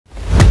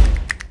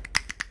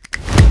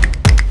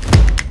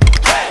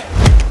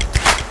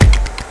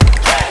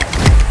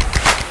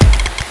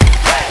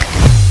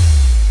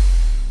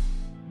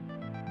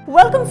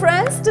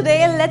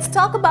today let's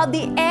talk about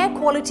the air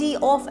quality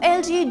of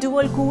LG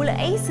Dual Cool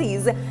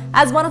ACs.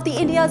 As one of the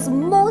India's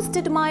most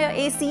admired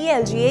AC,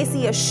 LG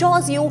AC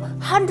assures you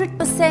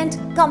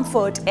 100%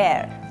 comfort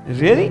air.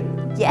 Really?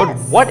 Yes.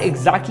 But what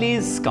exactly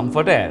is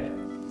comfort air?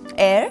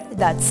 Air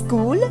that's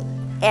cool,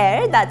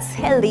 air that's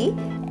healthy,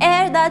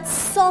 air that's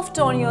soft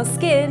on your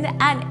skin,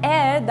 and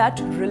air that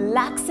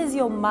relaxes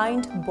your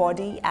mind,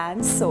 body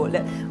and soul.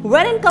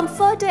 When in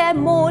comfort air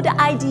mode,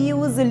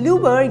 IDU's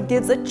Luber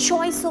gives a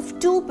choice of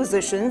two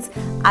positions,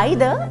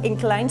 either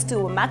inclines to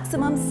a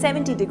maximum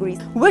 70 degrees,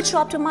 which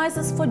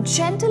optimizes for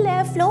gentle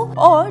airflow,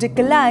 or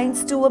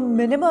declines to a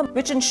minimum,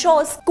 which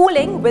ensures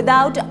cooling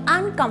without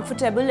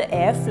uncomfortable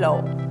airflow.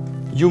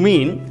 You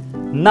mean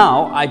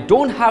now I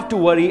don't have to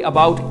worry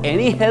about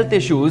any health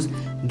issues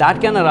that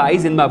can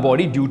arise in my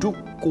body due to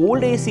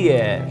cold AC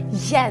air?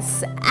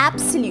 Yes,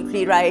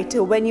 absolutely right.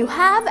 When you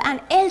have an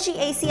LG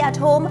AC at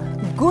home,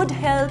 good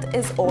health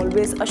is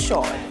always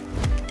assured.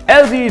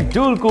 LG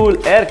Dual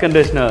Cool Air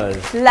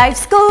Conditioners.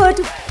 Life's good.